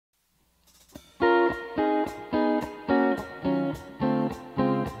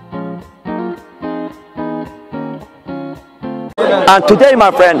And today,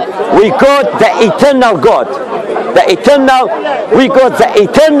 my friend, we got the eternal God. We got the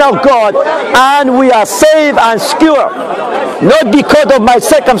eternal God, and we are safe and secure. Not because of my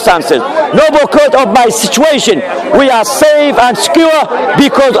circumstances, not because of my situation. We are safe and secure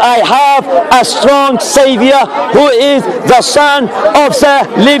because I have a strong Savior who is the Son of the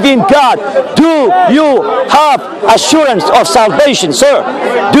living God. Do you have assurance of salvation, sir?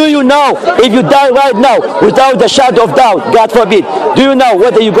 Do you know if you die right now without the shadow of doubt, God forbid, do you know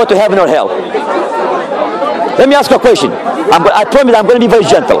whether you go to heaven or hell? Let me ask you a question. I promise I'm going to be very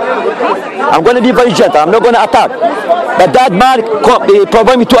gentle. I'm going to be very gentle. I'm not going to attack. But that man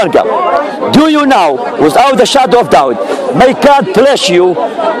provoked me to anger. Do you know, without the shadow of doubt, may God bless you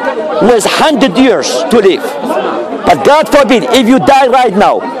with 100 years to live. But God forbid, if you die right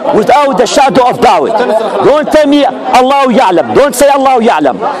now, without the shadow of doubt, don't tell me Allahu Ya'lam. Don't say Allahu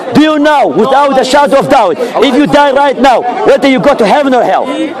Ya'lam. Do you know, without the shadow of doubt, if you die right now, whether you go to heaven or hell?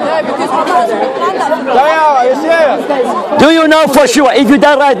 Do you know for sure, if you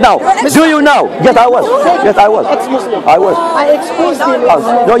die right now? Do you know? Yes, I was. Yes, I was. Ex Muslim. I was. I exposed him.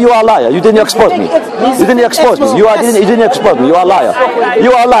 No, you are a liar. You didn't expose me. You didn't expose me. You didn't expose me. You are a liar.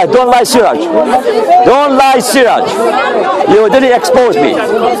 You are a liar. Don't lie, Siraj. Don't lie, Siraj. You didn't expose me.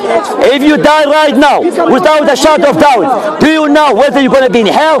 If you die right now, without a shadow of doubt, do you know whether you're going to be in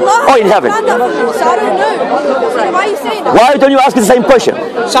hell or in heaven? Why don't you ask the same question?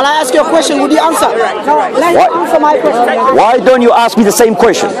 Shall I ask you a question? Would you answer? Answer my question. Why don't you ask me the same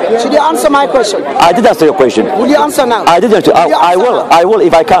question? Should you answer my question? I did answer your question. Will you answer now? I did answer. I will. I will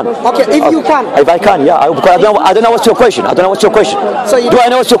if I can. Okay, if you can. If I can, yeah. I don't know what's your question. I don't know what's your question. So do I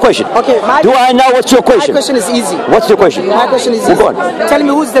know what's your question? Okay. Do I know what's your question? My question is easy. What's your question? My question is easy. Go on. Tell me,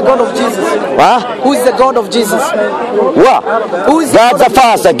 who's the God of Jesus? Huh? Who's the God of Jesus? What? Who's God the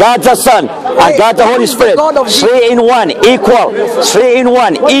Father, God the Son, and God the Holy Spirit. 3 in 1, equal. 3 in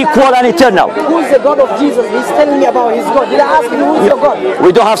 1, equal and eternal. Who's the God of Jesus? He's telling me about his God. Did I ask him who's your God?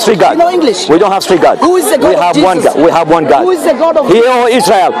 We don't have 3 gods. You know English? We don't have 3 gods. Who is the God of Jesus? One God. We have one God. Who is the God of Jesus? Hear, O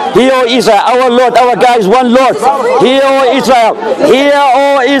Israel. Hear, O Israel. Our Lord, our God is one Lord. Hear, O Israel. Hear,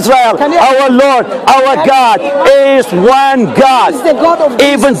 O Israel. Our Lord, our God is one God.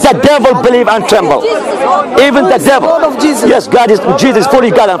 Even the devil believe and tremble. Even the devil. Yes, God is Jesus,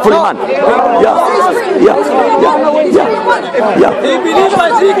 fully God and fully man. Yeah. He believes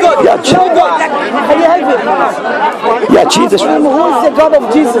that he God. Yeah, Can you help him? Yeah, Jesus. Who is the God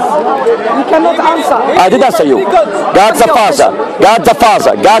of Jesus? You cannot answer. I did answer you. God the Father, God the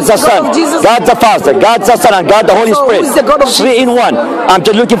Father, God the Son, God the Father, God the Son, and God the Holy Spirit. 3 in 1. I'm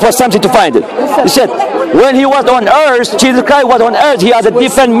just looking for something to find it. He said, when he was on earth, Jesus Christ was on earth, he had a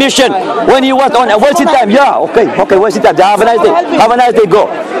different mission. When he was on earth, wasting time. Yeah, okay, wasting time. Have a nice day. Have a nice day, go.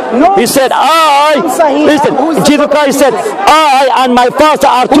 He said, listen, Jesus Christ said, I and my Father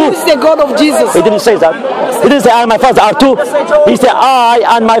are two. Who is the God of Jesus? He didn't say that. He didn't say I and my Father are two. He said, I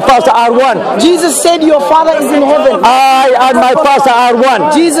and my Father are one. Jesus said, your Father is in heaven. I and my Father are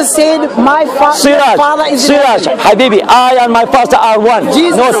one. Jesus said, my Father is in heaven. Siraj, Habibi, I and my Father are one.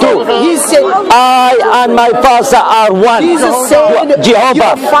 Jesus no two. He said, I and my Father are one. Jesus said,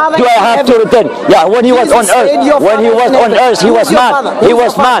 Jehovah, do I have to return? Yeah, when he was on earth, he was man. He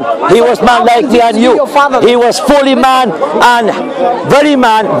was man. He was man like me and you. He was fully man and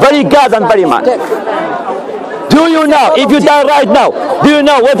very God and very man. Do you know, if you die right now, do you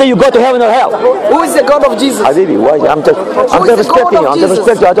know whether you go to heaven or hell? Who is the God of Jesus? Habibi, why? I'm just respecting you. I'm just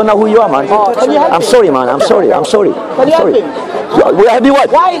respecting you. I don't know who you are, man. I'm sorry, man. I'm sorry. Can you help him?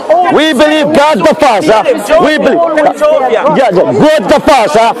 We believe God the Father. We believe God the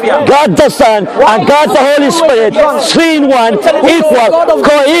Father, God the Son, and God the Holy Spirit. 3 in 1, equal,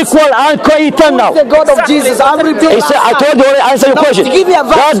 co-equal, and co-eternal. The God of Jesus. I told you already. Answer your question.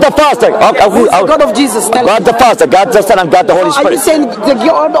 God the Father. God of Jesus. God the Father, God the Son, and God the Holy Spirit. Are you saying the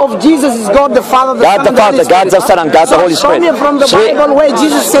God of Jesus is God the Father, God the Father, God the Son, and God the Holy Spirit? Show me from the Bible where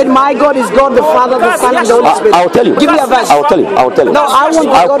Jesus said, my God is God the Father, the Son, and the Holy Spirit. I will tell you. Give me a verse. I will tell you. No, I want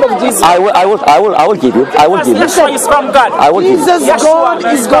the God of Jesus. I will give you. I will give you. Yeshua is from God. Jesus, God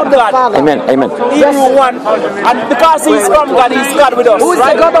is God the Father. Amen. Amen. He is one. And because he is from God, he is God with us. Who is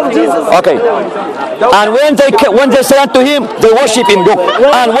the God of Jesus? Okay. And when they say unto him, they worship him.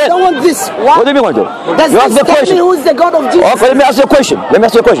 And when, I don't want this. what do you mean want to? Does You ask the question. question. Who's the God of Jesus? Okay, let me ask you a question.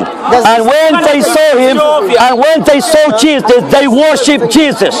 And when they saw him, and when they saw Jesus, they worshiped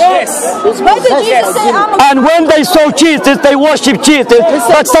Jesus. And when they saw Jesus, they worshiped Jesus,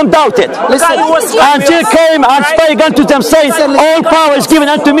 but some doubted. And Jesus came and spake unto them, saying, all power is given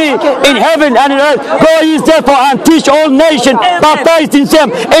unto me in heaven and in earth. Go ye therefore and teach all nations, baptizing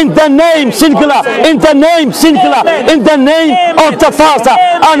them in the name singular, in the name singular, in the name of the Father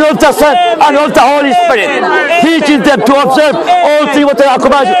and of the Son and of the Holy Spirit, teaching them to observe all things what I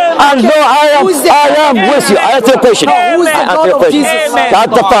command you. And lo, I am with you. I answer your question. Who's the God of Jesus? God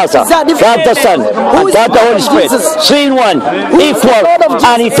the Father, God the Son, and God the Holy Spirit. Three in one, equal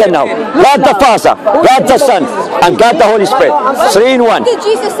and eternal. God the Father, God the Son, and God the Holy Spirit. Three in one. Did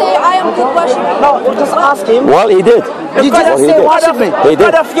Jesus say, I am good worship? No, just ask him. Well, he did. Did Jesus say worship me? He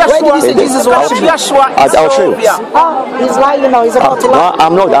did. Where did he say Jesus worship me? I'll show you. He's lying now. He's about to lie. No,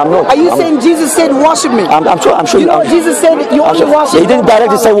 I'm not. Are you saying Jesus said worship me? I'm sure. You know Jesus said you only worship me. He didn't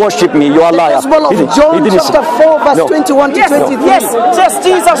directly say worship me. You are a liar. The Gospel of John chapter 4 verse 21 to 23. Yes,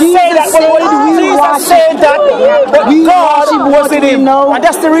 Jesus said that. Jesus said that God was in him. And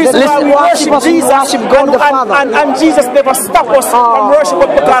that's the reason why we worship Jesus. And Jesus never stopped us from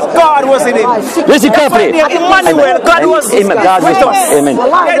worshiping because God was in him. Listen carefully. Emmanuel, God was with us. Amen.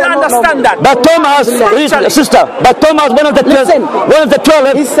 They don't understand that. But Thomas, sister, one of the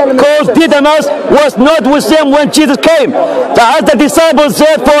 12 called Didymus, was not with them when Jesus came. The other disciples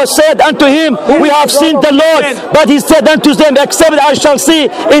therefore said unto him, we have seen the Lord. But he said unto them, except I shall see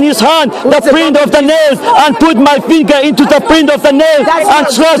in his hand the print of the nails, and put my finger into the print of the nails, and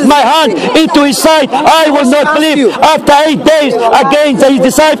thrust my hand into his side, I will not believe. After 8 days, again the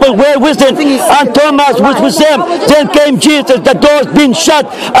disciples were with him, and Thomas was with them. Then came Jesus, the doors being shut,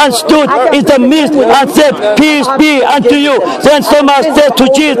 and stood in the midst, and said, peace be unto you. Then Thomas said to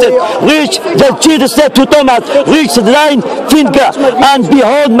Jesus, Jesus said to Thomas, reach thine finger, and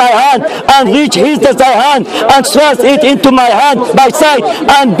behold my hand, and reach his thy hand, and thrust it into my hand, my side,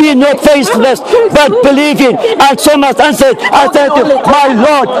 and be not faithless, but believing. And Thomas answered, I said to him, my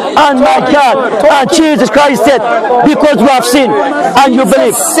Lord and my God. And Jesus Christ said, because you have sinned and you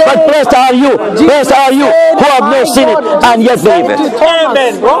believe, but blessed are you who have not seen it and yet believe it.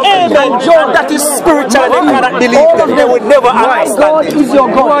 Amen. Amen. John, that is spiritual. They cannot believe that. They will never understand. God is your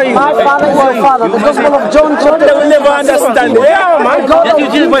God. My Father is your Father. The Gospel of John chapter 3. They will never understand. Yeah, man.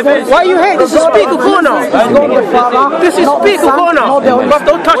 Why you hate? This is speak corner. This is speak corner. But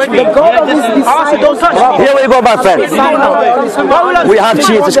don't touch me. The God of his disciples. Don't touch me. Here we go, my friend. We have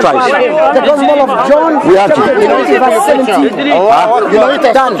Jesus Christ. The Gospel of John chapter 20 verse 17.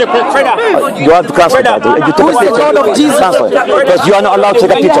 Done. You have to cancel that. You took a picture. Cancel it. Because you are not allowed to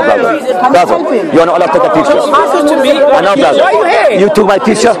take a picture, brother. You are not allowed to take a picture. I know, brother. You took my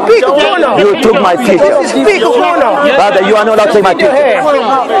picture. You took my picture. Brother, you are not allowed to take my picture. Here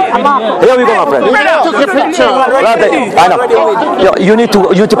we go, my friend. Brother, I know. You need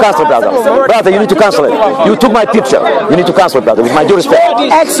to cancel, brother. Brother, you need to cancel it. You took my picture. You need to cancel it, brother. With my due respect.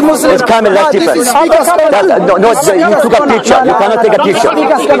 Ex Musli. It's coming like different. No, you took a picture. You cannot take a picture. You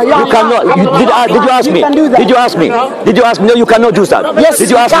cannot. Did you ask me? Did you ask me? Did you ask me? No, you cannot do that. Yes, did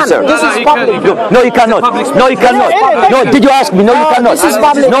you ask me, sir? This is public. No, you cannot. No, you cannot. No, did you ask me? No, you cannot. This is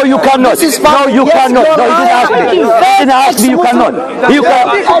public. No, you cannot. This is No, public. you Yes, cannot. No, you didn't ask me. You didn't ask me. You cannot. You can.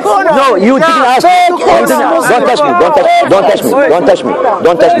 No, you didn't ask me. Don't touch me. Don't touch me. Don't touch me.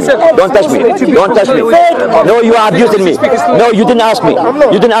 Don't touch me. Don't touch me. Don't touch me. No, you are abusing me. No, you didn't ask me.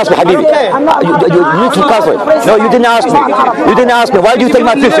 You didn't ask me, Habibi. You need to cancel it. No, you didn't ask me. You didn't ask me. Why do you take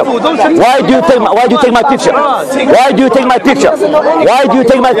my picture? Why do you take my picture? Why do you take my picture? Why do you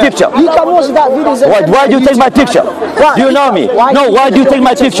take my picture? You can watch that video. Why do you take my picture? Do you know me? No, why do you take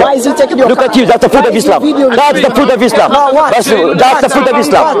my picture? Why is he taking your Look at you, that's the fruit of Islam. That's the fruit of Islam. That's the fruit of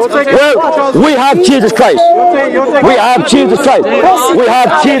Islam. Well, we have Jesus Christ. We have Jesus Christ. We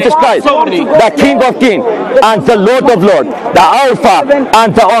have Jesus Christ, the King of Kings and the Lord of Lords, the Alpha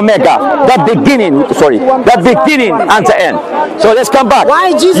and the Omega, the beginning and the end. So let's come back.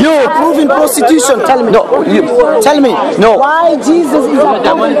 Why Jesus is approving prostitution? Tell me. No, tell me. No. Why Jesus is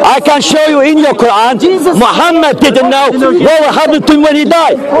approving? I can show you in your Quran. Muhammad didn't know what will happen to him when he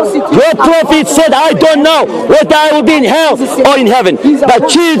died. Your prophet said, I don't know whether I will be in hell or in heaven. But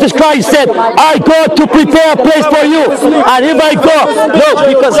Jesus Christ said, I go to prepare a place for you. And if I go, no,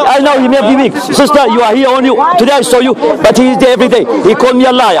 because I know he may be weak. Sister, you are here only today I saw you, but he is there every day. He called me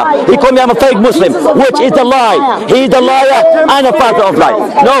a liar. He called me I'm a fake Muslim, which is a lie. He is a liar and a father of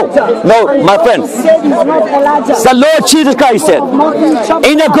lies. No, my friend. The Lord Jesus Christ said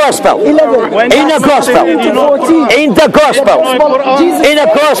in the gospel, in the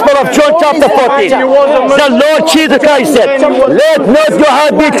gospel of John chapter 14, the Lord Jesus Christ said, let not your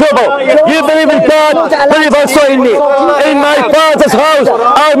heart be troubled. You believe in God, believe also in me. In my Father's house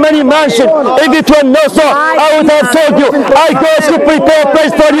are many mansions. If it were not so, I would have told you, I go to prepare a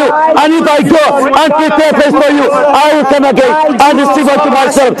place for you. And if I go and prepare a place for you, I will come again and receive unto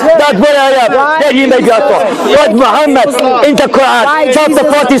myself that where I am, that ye may be also. But Muhammad in the Quran, chapter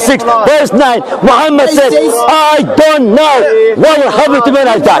 46, verse 9, Muhammad says, I don't know what will happen to me when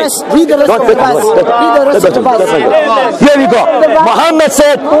I die. Here we go. Muhammad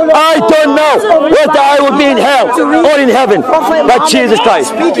said, I don't know whether I will be in hell or in heaven. But Jesus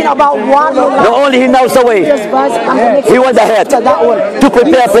Christ, not only He knows the way, He went ahead to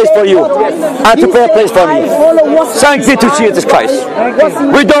prepare a place for you and to prepare a place for me. Thanks be to Jesus Christ.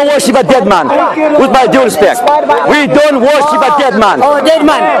 We don't worship a dead man, with my due respect. We don't worship a dead man.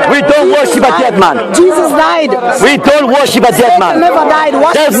 We don't worship a dead man. Jesus died. We don't worship a dead man. Never died.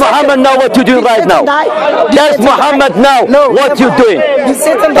 Does Muhammad know what you're doing right now? Does Muhammad know what you're doing?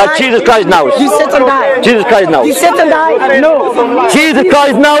 But Jesus Christ knows. Jesus Christ knows. No. Jesus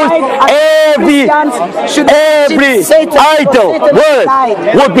Christ knows every idol word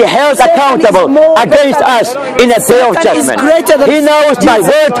will be held accountable against us in a day of judgment. He knows my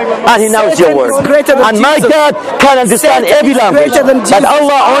word and He knows your word. And my God can understand every language. But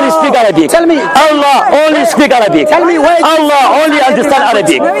Allah only speaks Arabic. Allah only speaks Arabic. Allah only understands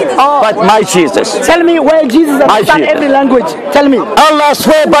Arabic. But my Jesus. Tell me where Jesus understands every language. Tell me. Allah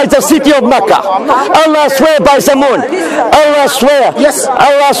swear by the city of Mecca. Allah swear by the moon. Allah swear. Yes.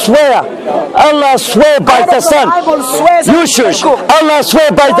 Allah swear. Allah swear by the sun. You shush. Allah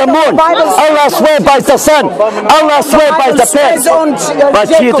swear by the moon. Allah swear by the sun. Allah swear by the pen. But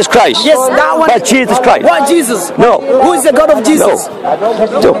Jesus Christ. Yes, that one. But Jesus Christ. What Jesus? No. Who is the God of Jesus?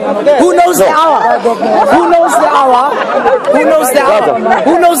 No. Who knows the hour? Who knows the hour? Who knows the hour?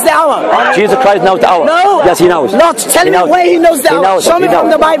 Who knows the hour? Jesus Christ knows the hour. No. Yes, He knows. Not. Tell me where He knows the hour. Show me from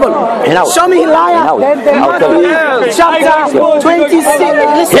the Bible. He knows. Show me liar. Matthew chapter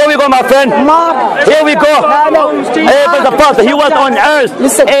 26. Here we go, my friend. Mark. Here we go. But the Father, He was on earth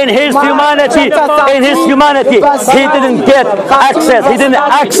in His humanity. In His humanity, He didn't get access. He didn't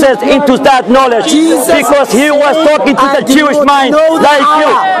access into that knowledge because He was talking to the Jewish mind, like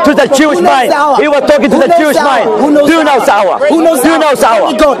you, to the Jewish mind. He was talking to the Jewish mind. Do you know the hour? Do you know the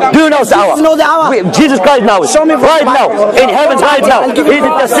hour? Do you know the hour? Jesus Christ knows. Right now, in heaven, right now, He did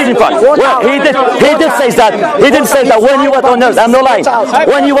the decision part. Well, He did say that. He didn't say that when He was on earth. I'm not lying.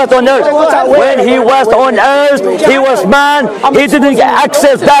 When He was on earth, He was man. He didn't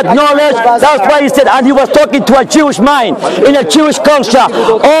access that knowledge. That's why He said, and He was talking to a Jewish mind in a Jewish culture.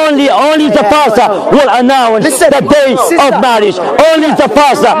 Only the pastor will announce the day of marriage. Only the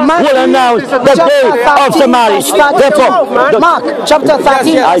pastor will announce the day of the marriage. Therefore, Mark chapter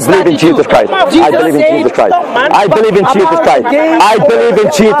 13. I believe in Jesus Christ. I believe in Jesus Christ. I believe in Jesus Christ. I believe in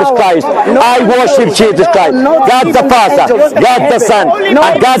Jesus Christ. I worship Jesus Christ. God the Father, God the Son,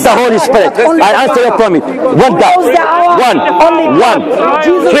 and God the Holy Spirit. I answer your promise. One God. One.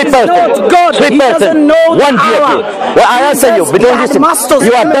 Three person. One deity. Well, I answer you. But don't listen.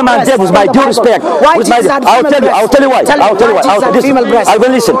 You are dumb and deaf with my due respect. I'll tell you why. I'm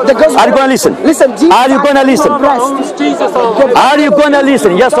going to listen. Are you going to listen? Are you going to listen? Are you going to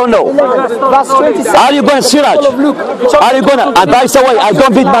listen? Yes or no? Are you going to Siraj? Are you going to? And by the way, I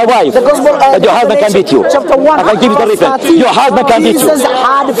don't beat my wife. But your husband can beat you. I can give you the reference. Your husband can beat you.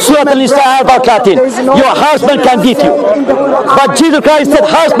 Certainly, your husband can beat you. But Jesus Christ said,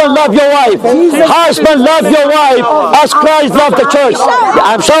 husband, love your wife. Husband, love your wife as Christ loved the church.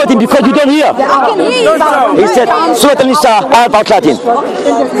 I'm shouting because you don't hear. He said, Surah Al-Nisa, ayat al-Latin.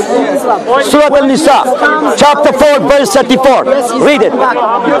 Surah Al-Nisa, chapter 4, verse 34. Read it.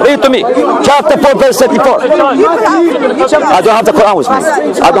 Read it to me. Chapter 4, verse 34. I don't have the Quran with me.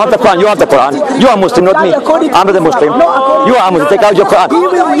 I don't have the Quran. You have the Quran. You are Muslim, not me. I'm not a Muslim. You are Muslim. Take out your Quran.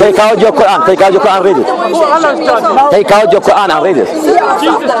 Take out your Quran. Take out your Quran and read it. Take out your Quran and read it.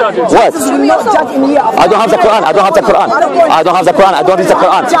 What? I don't have the Quran. I don't have the Quran. I don't have the Quran. I don't read the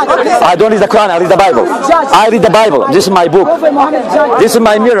Quran. I don't read the Quran. I read the Bible. I read the Bible. This is my book. This is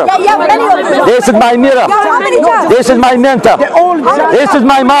my mirror. This is my mirror. This is my mentor. This is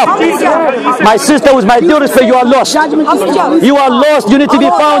my mouth. My sister, with my due respect, you are lost. You are lost. You need to be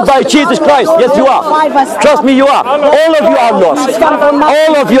found by Jesus Christ. Yes, you are. Trust me, you are. All of you are lost.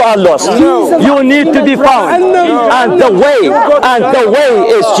 All of you are lost. You need to be found. And the way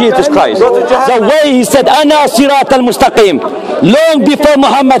is Jesus Christ. The way, He said, Ana Sirat al-Mustaqim. Long before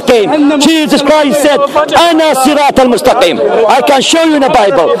Muhammad came, Jesus Christ said, Ana Sirat al-Mustaqim. I can show you in the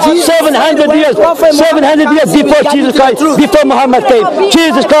Bible. 700 years before Jesus Christ, before Muhammad came,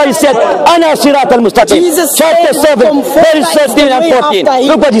 Jesus Christ said, Ana Sirat al-Mustaqim. Chapter 7, verse 13 and 14.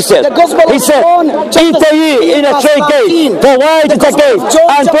 Look what he said. He said, enter ye in a straight gate, for wide is the gate,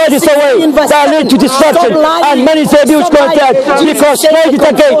 and broad is the way that lead to destruction, and many say which contact, because straight is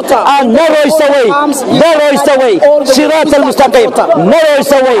the gate, and narrow is the way, Sirat al-Mustaqim, narrow is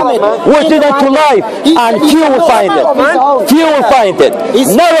the way, which leads to life, and few will find it. Few will find it.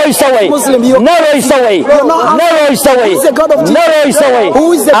 Narrow is the way, narrow is the way, narrow is the way, narrow is the way,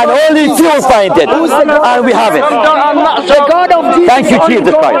 and only few will find it, and we have it. Thank you,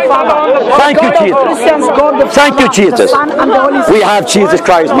 Jesus Christ. Thank you, Jesus. Thank you, Jesus. We have Jesus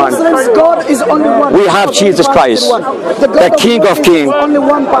Christ, man. We have Jesus Christ, the King of Kings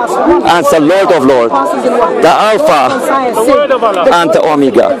and the Lord of Lords, the Alpha and the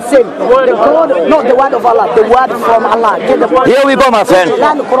Omega. Not the word of Allah, the word from Allah. Here we go, my friend.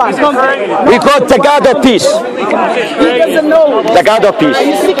 We got the God of peace. The God of peace. Are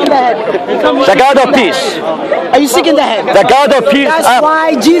you sick in the head? The God of peace. Are you sick in the head? The God of peace. That's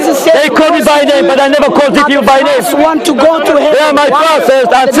why Jesus said, they call me by name, but I never called you by name. Want to go to heaven. They are my brothers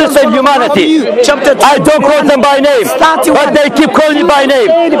and sisters in humanity. I don't call them by name, but they keep calling me by name.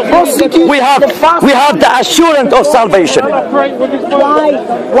 We have the assurance of salvation.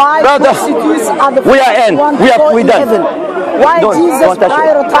 Why brother, we are in. We done. Why Jesus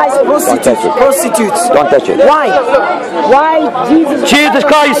prioritized prostitutes? Don't touch it. Why Jesus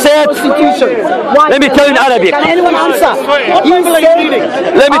Christ said, let me tell you in Arabic. Can anyone answer? Let me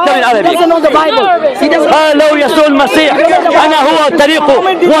tell you in Arabic. He doesn't know the Bible. قال يسوع المسيح أنا هو الطريق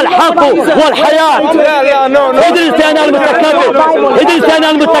والحق والحياة. إدرس أنا المتكبر. إدرس أنا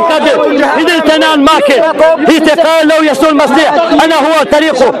المتكبر. إدرس أنا الماكر. قال له يسوع المسيح أنا هو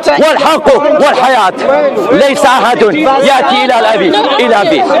الطريق والحق والحياة. ليس أحد يأتي إلى الأبي إلى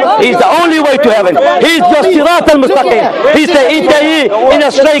أبي. He's the only way to heaven. He's your Sirat al-Mustaqim. He's the enter ye in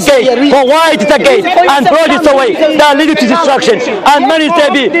a straight gate, for wide is the gate, and broad is the way that leads to destruction, and many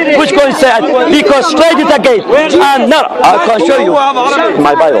there be which coincide, because straight is the gate, and narrow. I can show you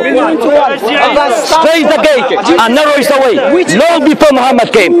my Bible. Straight is the gate, and narrow is the way. Long before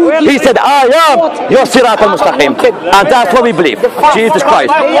Muhammad came, he said, I am your Sirat al-Mustaqim, and that's what we believe. Jesus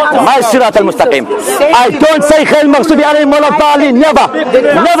Christ, my Sirat al-Mustaqim. I don't say Khair Maghsubi alayhim wala dhalin, never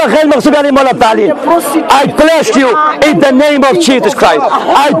Khair Maghsubi alayhim wala dhalin. I bless you in the name of Jesus Christ.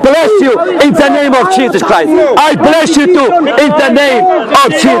 I bless you in the name of Jesus Christ. I bless you too in the name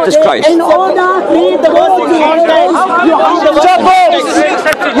of Jesus Christ. In order to be the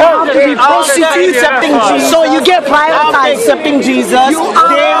so you get prioritized. Accepting Jesus, they will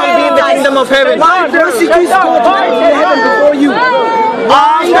be in the kingdom of heaven. Why prostitutes go to heaven before you?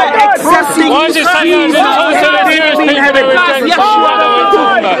 Accepting Jesus, they will be in heaven.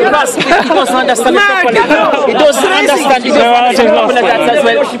 Because he doesn't understand it properly. He doesn't understand it properly. That's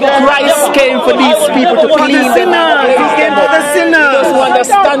well. Christ came for these people to clean them. He came for the sinner. He doesn't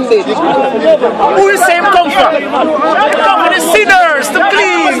understand it. Who is him come from? Come for the sinners to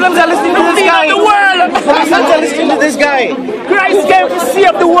clean. Muslims are listening to this guy. The world. Muslims are listening to this guy. Christ came to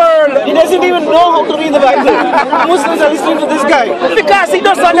save the world. He doesn't even know how to read the Bible. Muslims are listening to this guy because he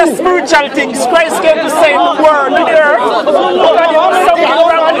doesn't understand spiritual things. Christ came to save the world, the earth.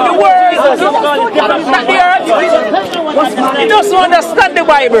 The world, not the earth. He doesn't understand the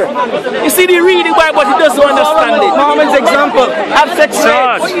Bible. You see, he read the Bible, but he doesn't understand it. Muhammad's example: have sex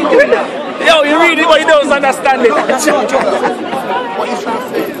slaves. Yo, you read it, but he doesn't understand it.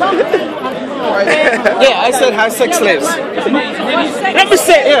 Yeah, I said have sex slaves. Let me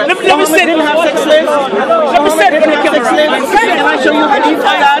say, yeah. let me say, didn't have sex slaves. Let me say, sex slaves. Can I show you hadith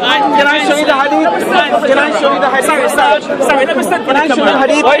for that? Can I show you the hadith? Can I show you the hadith? Sorry. Let me say, can I show you the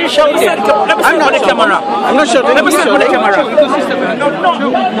hadith? Why are you shouting? I'm not the camera. I'm not shouting. Let me show the camera. No.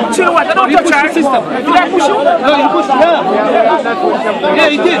 You know what? I don't touch our system. Did I push you? No, you pushed me. Yeah,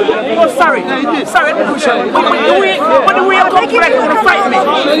 you did. Oh, sorry. Yeah, you did. Sorry, let me push you. When the way I come back, you want to fight me?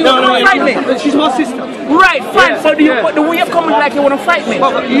 No, fight me. She's my sister. Right, fine. So the way you're coming like you want to fight me.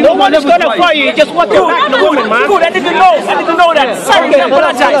 No one is going to fight you. Just what you're the woman, man. Good, I didn't know that. Sorry, I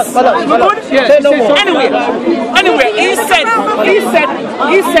apologize. Good? Anyway, he said.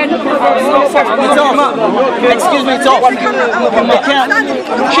 It's off. Excuse me, it's off.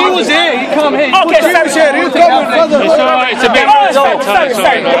 She was here. You come here. Okay, sorry. It's a bit.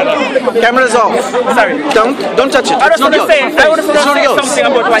 Sorry. Camera's off. Sorry. Don't touch it. I just want to say something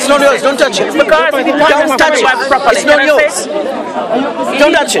about why. It's not yours. Don't touch it. Because don't touch it. It's not yours.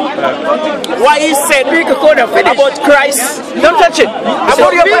 Don't touch it. Why he said about Christ? Don't touch it.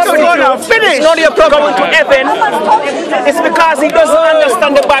 About your pastor. finished. Not your problem going to heaven. It's because he doesn't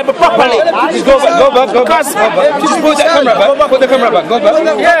understand the Bible properly. Just go back. Just put the camera back. Put the camera back. Go back.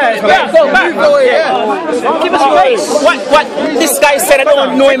 Yeah, go back. Give us space. What this guy said, I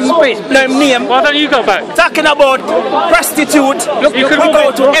don't know him name. Why don't you go back? Talking about prostitute, look, you could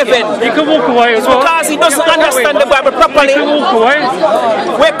go to heaven. You can walk away as well. Because he doesn't understand the Bible properly. You can walk away.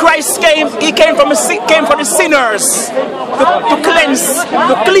 Where Christ came, he came for the sinners to cleanse,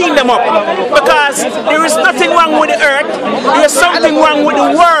 to clean them up. Because there is nothing wrong with the earth, there is something wrong with the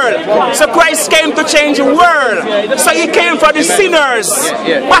world. So Christ came to change the world. So he came for the sinners,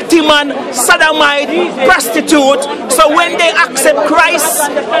 Batiman, Sodomite, prostitute. So when they accept Christ,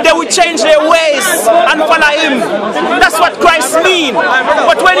 they will change their ways and follow him. That's what Christ means.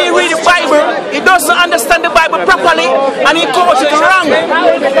 But when he read the Bible, he doesn't understand the Bible properly and he quotes it wrong.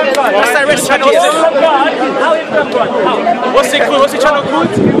 That's the rest of it. What's he trying to quote?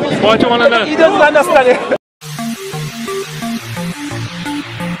 Why do you want to know? He doesn't understand it.